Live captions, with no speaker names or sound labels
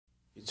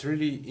It's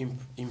really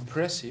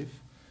impressive,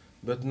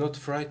 but not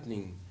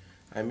frightening.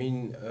 I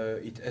mean,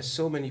 it has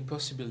so many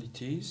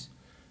possibilities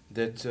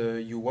that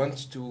you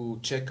want to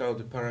check out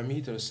the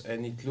parameters,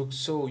 and it looks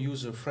so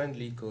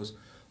user-friendly because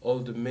all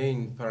the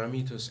main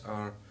parameters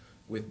are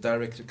with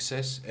direct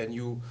access, and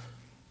you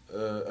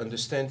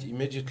understand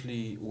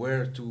immediately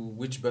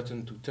which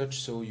button to touch,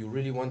 so you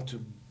really want to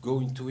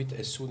go into it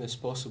as soon as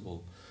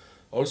possible.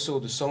 Also,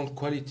 the sound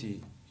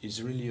quality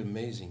is really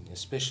amazing,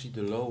 especially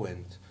the low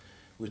end,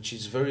 which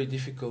is very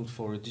difficult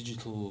for a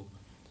digital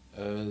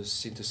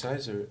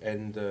synthesizer.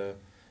 And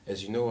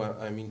as you know,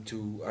 I'm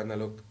into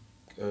analog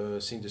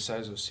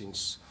synthesizers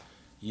since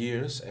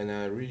years, and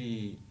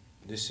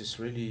this is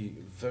really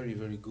very,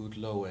 very good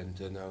low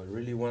end, and I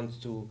really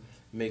want to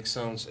make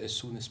sounds as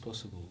soon as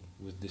possible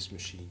with this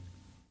machine.